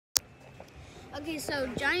Okay, so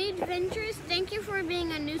Johnny Adventures, thank you for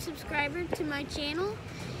being a new subscriber to my channel.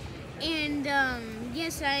 And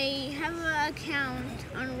yes, I have an account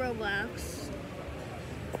on Roblox.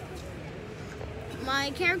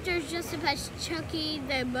 My character is just as Chucky,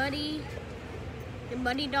 the buddy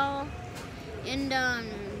doll. And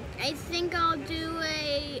I think I'll do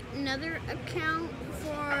another account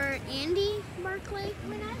for Andy Barclay.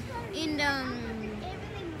 And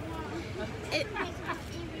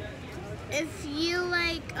if you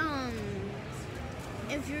like,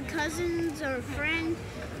 if your cousins or friend,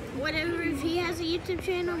 whatever, if he has a YouTube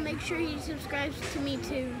channel, make sure he subscribes to me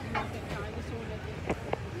too.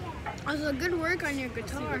 Also, good work on your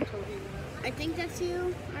guitar. I think that's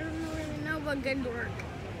you. I don't really know, but good work.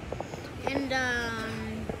 And I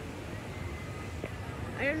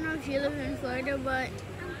don't know if you live in Florida, but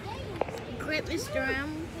Great Mr.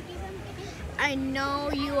 M, I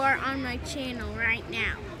know you are on my channel right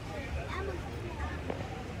now.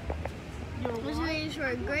 This video is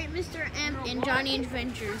for Great Mr. M and Johnny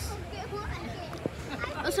Adventures.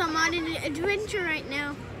 Also, I'm on an adventure right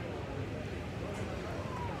now.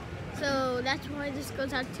 So that's why this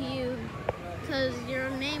goes out to you, because your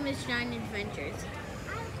name is Johnny Adventures.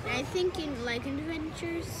 And I think you like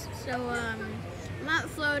adventures, so I'm at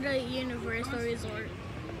Florida Universal Resort.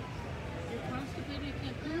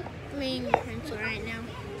 Playing pencil right now.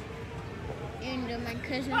 And my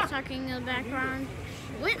cousin's talking in the background.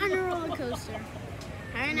 Went on a roller coaster.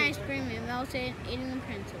 Had an ice cream and melted, eating a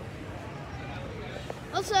pencil.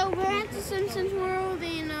 Also, we're at the Simpsons World,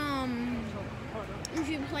 and if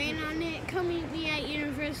you're playing on it, come meet me at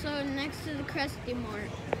Universal next to the Krusty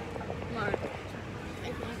Mark.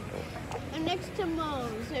 And next to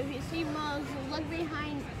Moe's. So if you see Moe's, look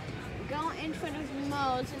behind, go in front of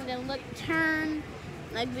Moe's, and then look, turn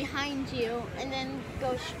like behind you, and then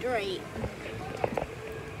go straight.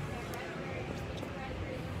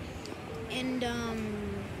 And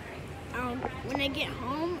when I get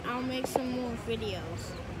home, I'll make some more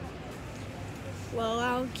videos. Well,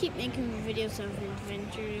 I'll keep making videos of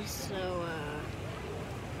adventures, so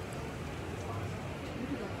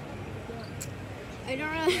I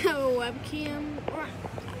don't really have a webcam, or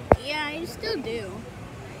yeah, I still do,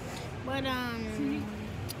 but I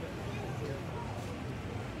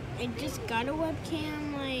just got a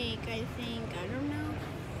webcam, like, I think, I don't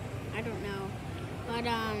know, but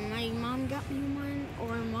my mom got me one,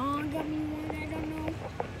 or mom got me one, I don't know.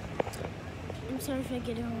 I'm sorry if I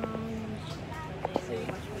get it wrong. They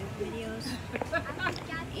watch my videos.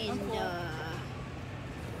 And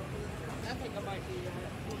I think I might do that.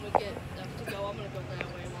 When we get to go, I'm gonna go that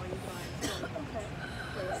way while you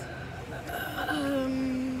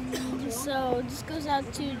find. So this goes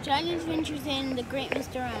out to Johnny Adventures and the Great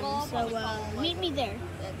Mr. M. So meet me there.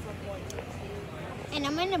 And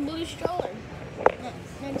I'm in a blue stroller.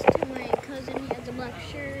 Next to my cousin, he has a black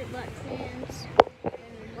shirt, black pants, and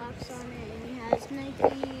a box on it, and he has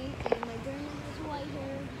Nike, and my grandma has white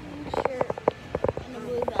hair, pink shirt, and a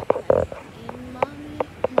blue backpack. And my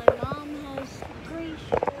mom has gray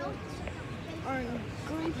shorts, or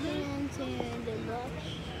gray pants, and a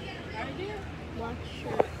black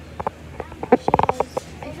shirt. She has,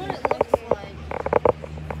 That's what it looks like.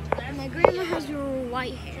 my grandma has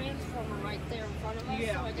white hair. Transformer right there in front of us.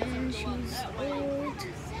 Yeah. So I guess And it'll go up she's that way. old.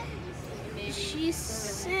 Maybe. She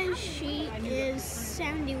says she is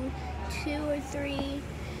 72 or 3,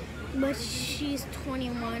 but she's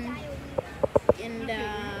 21, and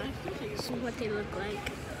this is what they look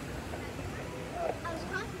like.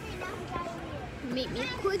 Meet me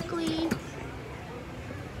quickly.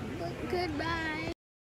 Goodbye.